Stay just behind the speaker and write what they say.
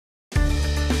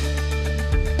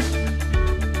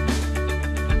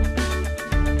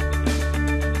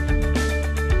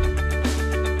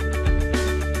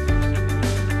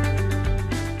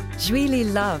Zweli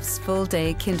loves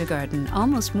full-day kindergarten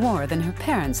almost more than her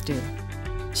parents do.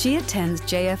 She attends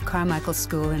J.F. Carmichael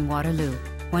School in Waterloo,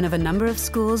 one of a number of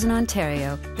schools in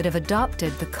Ontario that have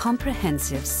adopted the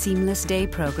comprehensive Seamless Day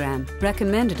program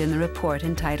recommended in the report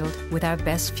entitled With Our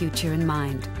Best Future in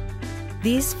Mind.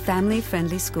 These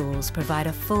family-friendly schools provide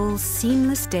a full,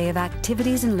 seamless day of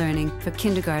activities and learning for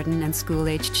kindergarten and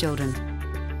school-aged children.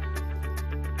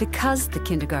 Because the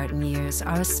kindergarten years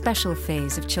are a special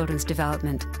phase of children's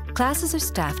development, classes are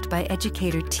staffed by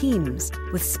educator teams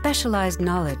with specialized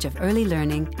knowledge of early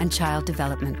learning and child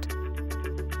development.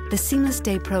 The Seamless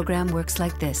Day program works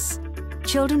like this.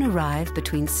 Children arrive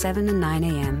between 7 and 9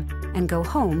 a.m. and go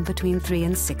home between 3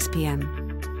 and 6 p.m.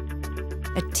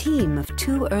 A team of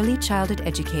 2 early childhood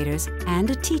educators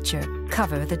and a teacher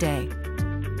cover the day.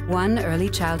 One early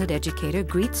childhood educator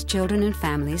greets children and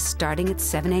families starting at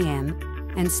 7 a.m.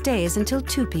 and stays until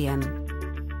 2 p.m.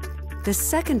 The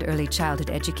second early childhood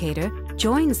educator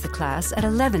joins the class at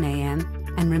 11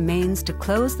 a.m. and remains to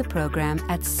close the program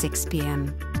at 6 p.m.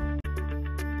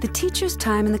 The teacher's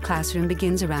time in the classroom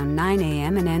begins around 9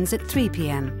 a.m. and ends at 3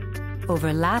 p.m.,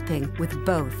 overlapping with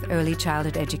both early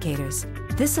childhood educators.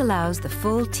 This allows the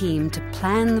full team to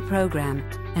plan the program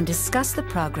and discuss the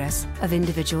progress of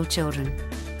individual children.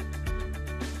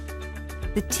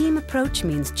 The team approach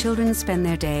means children spend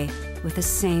their day with the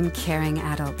same caring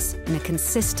adults in a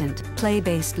consistent,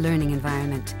 play-based learning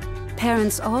environment.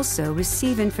 Parents also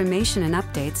receive information and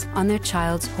updates on their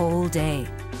child's whole day.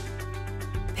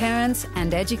 Parents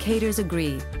and educators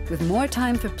agree. With more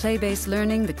time for play-based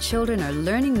learning, the children are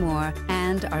learning more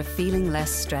and are feeling less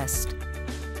stressed.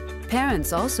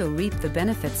 Parents also reap the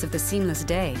benefits of the Seamless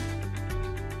Day.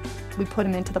 We put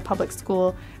him into the public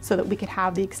school so that we could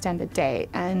have the extended day,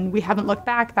 and we haven't looked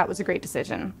back. That was a great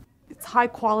decision. It's high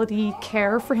quality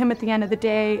care for him at the end of the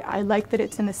day. I like that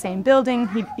it's in the same building.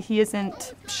 He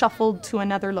isn't shuffled to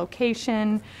another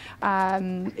location.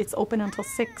 It's open until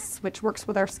 6, which works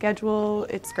with our schedule.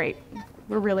 It's great.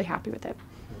 We're really happy with it.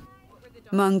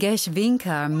 Mangesh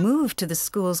Vinkar moved to the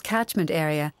school's catchment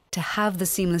area to have the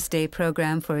Seamless Day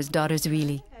program for his daughter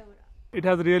Zweli. It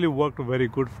has really worked very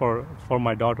good for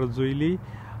my daughter Zweli.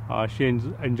 She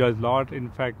enjoys a lot.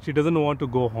 In fact, she doesn't want to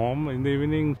go home in the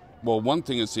evening. Well, one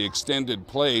thing is the extended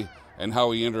play and how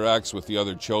he interacts with the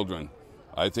other children.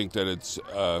 I think that it's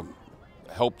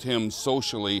helped him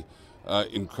socially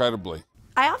incredibly.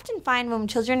 I often find when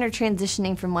children are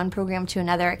transitioning from one program to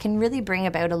another, it can really bring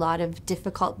about a lot of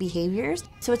difficult behaviors.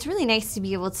 So it's really nice to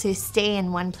be able to stay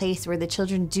in one place where the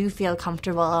children do feel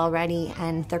comfortable already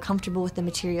and they're comfortable with the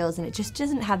materials, and it just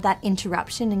doesn't have that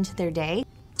interruption into their day.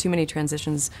 Too many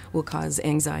transitions will cause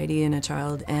anxiety in a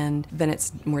child, and then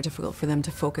it's more difficult for them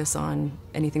to focus on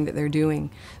anything that they're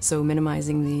doing. So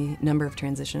minimizing the number of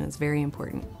transitions is very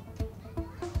important.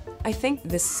 I think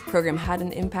this program had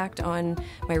an impact on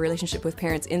my relationship with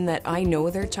parents in that I know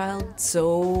their child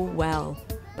so well.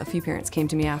 A few parents came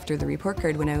to me after the report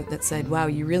card went out that said, "Wow,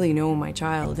 you really know my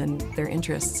child and their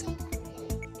interests."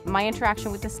 My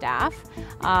interaction with the staff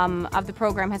of the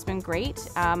program has been great.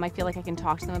 I feel like I can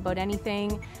talk to them about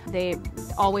anything. They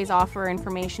always offer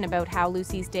information about how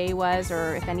Lucy's day was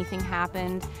or if anything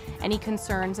happened, any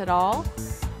concerns at all.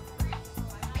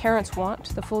 Parents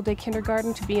want the full-day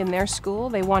kindergarten to be in their school.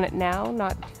 They want it now,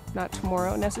 not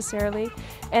tomorrow necessarily.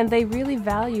 And they really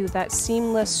value that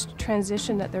seamless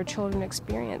transition that their children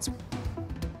experience.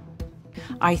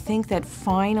 I think that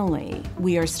finally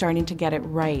we are starting to get it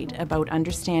right about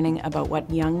understanding about what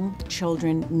young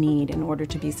children need in order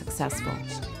to be successful.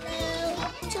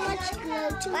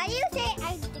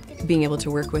 Being able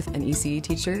to work with an ECE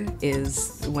teacher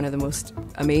is one of the most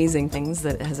amazing things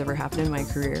that has ever happened in my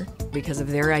career because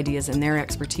of their ideas and their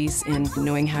expertise in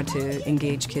knowing how to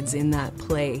engage kids in that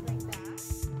play.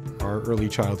 Our early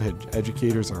childhood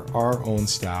educators are our own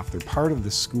staff. They're part of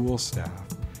the school staff.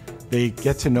 They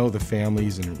get to know the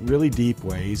families in really deep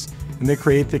ways, and they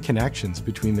create the connections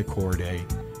between the core day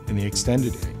and the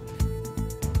extended day.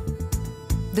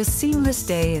 The Seamless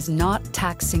Day is not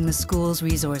taxing the school's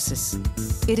resources.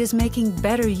 It is making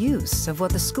better use of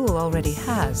what the school already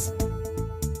has.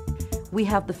 We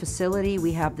have the facility,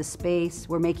 we have the space,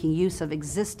 we're making use of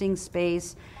existing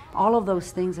space. All of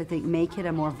those things, I think, make it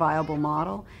a more viable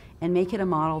model and make it a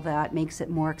model that makes it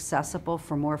more accessible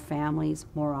for more families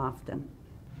more often.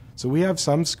 So we have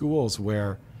some schools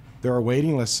where there are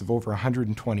waiting lists of over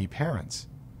 120 parents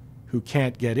who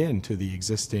can't get into the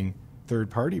existing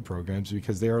third-party programs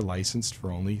because they are licensed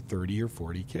for only 30 or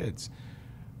 40 kids.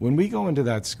 When we go into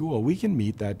that school, we can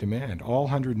meet that demand, all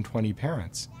 120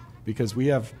 parents, because we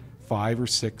have 5 or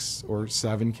 6 or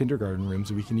 7 kindergarten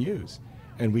rooms we can use.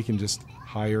 And we can just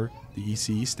hire the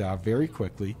ECE staff very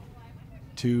quickly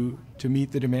to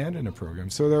meet the demand in a program.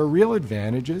 So there are real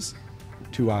advantages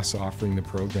to us offering the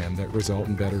program that result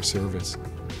in better service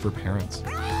for parents.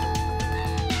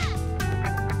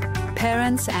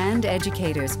 Parents and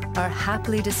educators are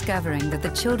happily discovering that the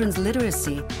children's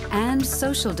literacy and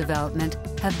social development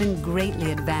have been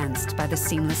greatly advanced by the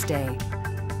Seamless Day.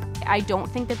 I don't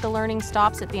think that the learning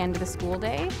stops at the end of the school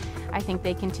day. I think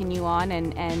they continue on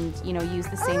and use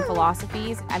the same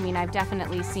philosophies. I mean, I've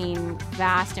definitely seen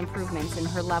vast improvements in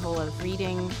her level of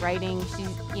reading, writing. She's,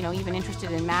 even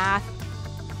interested in math.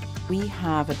 We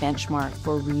have a benchmark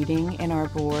for reading in our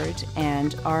board,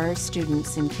 and our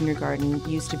students in kindergarten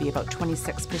used to be about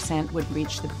 26% would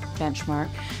reach the benchmark.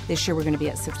 This year we're going to be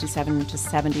at 67 to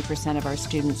 70% of our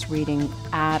students reading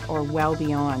at or well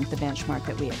beyond the benchmark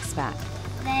that we expect.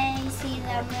 They see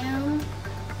the moon,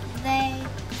 they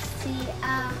see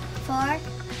a fork.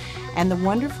 And the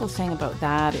wonderful thing about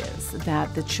that is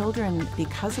that the children,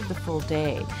 because of the full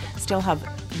day, still have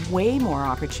way more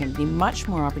opportunity, much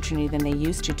more opportunity than they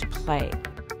used to play.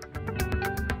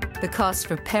 The cost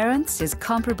for parents is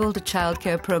comparable to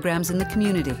childcare programs in the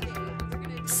community.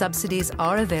 Subsidies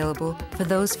are available for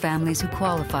those families who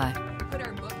qualify.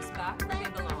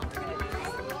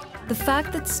 The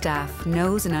fact that staff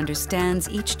knows and understands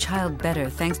each child better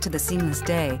thanks to the Seamless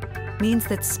Day means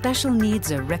that special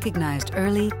needs are recognized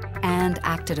early and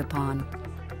acted upon.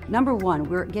 Number one,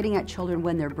 we're getting at children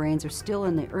when their brains are still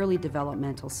in the early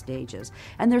developmental stages.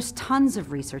 And there's tons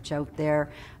of research out there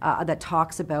that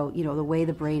talks about, the way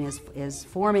the brain is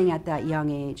forming at that young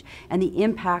age and the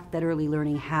impact that early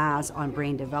learning has on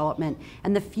brain development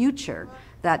and the future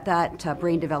that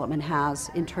brain development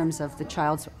has in terms of the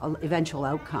child's eventual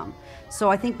outcome. So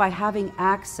I think by having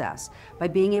access, by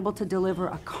being able to deliver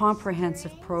a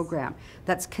comprehensive program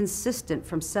that's consistent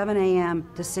from 7 a.m.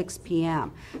 to 6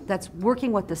 p.m., that's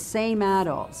working with the same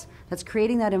adults, that's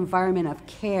creating that environment of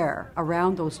care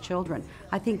around those children,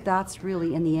 I think that's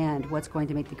really, in the end, what's going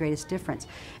to make the greatest difference.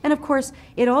 And of course,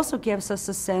 it also gives us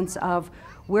a sense of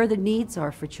where the needs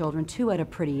are for children, too, at a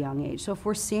pretty young age. So if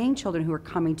we're seeing children who are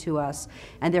coming to us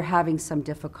and they're having some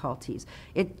difficulties,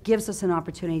 it gives us an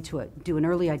opportunity to do an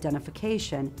early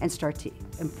identification and start to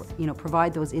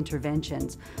provide those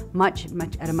interventions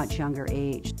at a much younger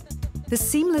age. The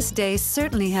Seamless Day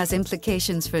certainly has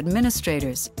implications for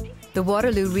administrators. The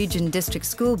Waterloo Region District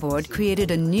School Board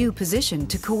created a new position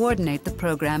to coordinate the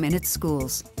program in its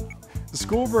schools. The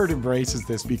school board embraces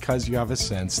this because you have a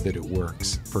sense that it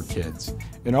works for kids.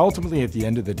 And ultimately, at the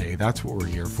end of the day, that's what we're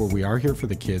here for. We are here for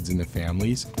the kids and the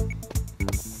families.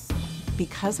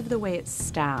 Because of the way it's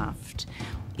staffed,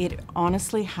 it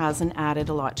honestly hasn't added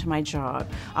a lot to my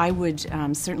job. I would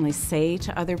certainly say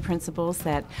to other principals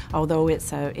that although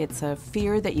it's a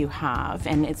fear that you have,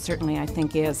 and it certainly I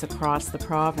think is across the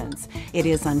province, it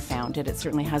is unfounded. It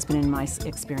certainly has been in my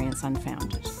experience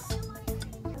unfounded.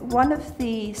 One of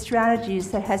the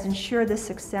strategies that has ensured the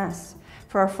success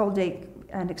for our full day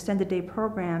and extended day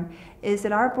program is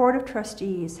that our Board of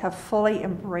Trustees have fully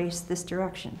embraced this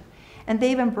direction. And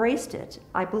they've embraced it,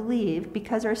 I believe,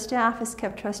 because our staff has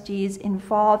kept trustees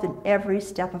involved in every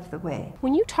step of the way.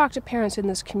 When you talk to parents in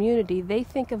this community, they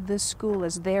think of this school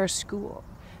as their school.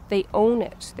 They own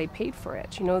it, they paid for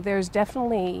it. There's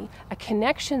definitely a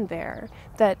connection there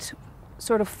that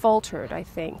sort of faltered, I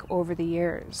think, over the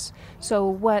years. So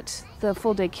what the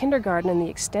full day kindergarten and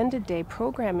the extended day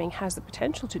programming has the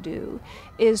potential to do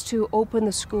is to open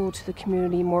the school to the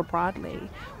community more broadly,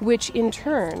 which in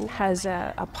turn has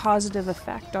a positive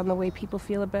effect on the way people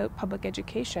feel about public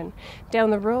education.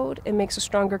 Down the road, it makes a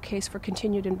stronger case for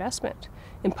continued investment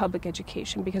in public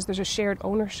education because there's a shared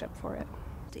ownership for it.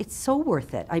 It's so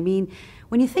worth it. I mean,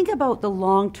 when you think about the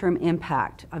long-term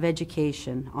impact of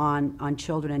education on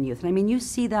children and youth, and I mean, you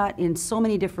see that in so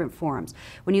many different forms.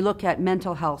 When you look at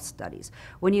mental health studies,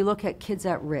 when you look at kids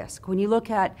at risk, when you look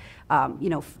at,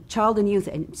 child and youth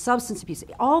and substance abuse,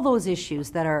 all those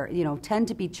issues that are, tend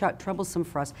to be troublesome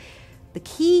for us, the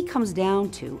key comes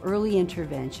down to early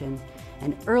intervention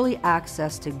and early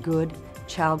access to good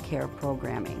child care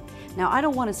programming. Now, I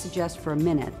don't want to suggest for a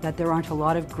minute that there aren't a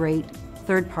lot of great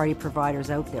third-party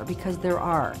providers out there, because there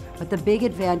are. But the big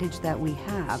advantage that we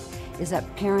have is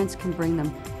that parents can bring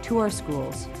them to our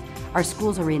schools. Our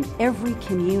schools are in every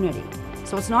community.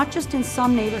 So it's not just in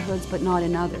some neighborhoods, but not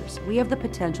in others. We have the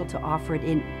potential to offer it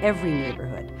in every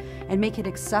neighborhood and make it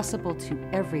accessible to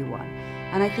everyone.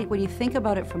 And I think when you think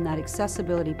about it from that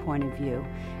accessibility point of view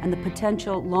and the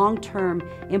potential long-term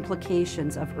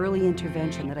implications of early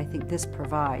intervention that I think this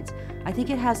provides, I think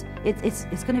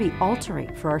it's going to be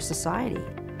altering for our society.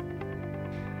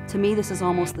 To me, this is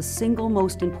almost the single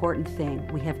most important thing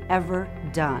we have ever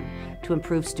done to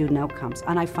improve student outcomes,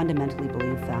 and I fundamentally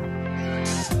believe that.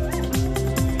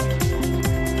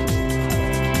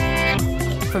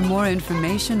 For more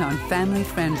information on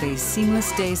family-friendly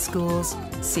seamless day schools,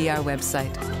 see our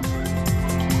website.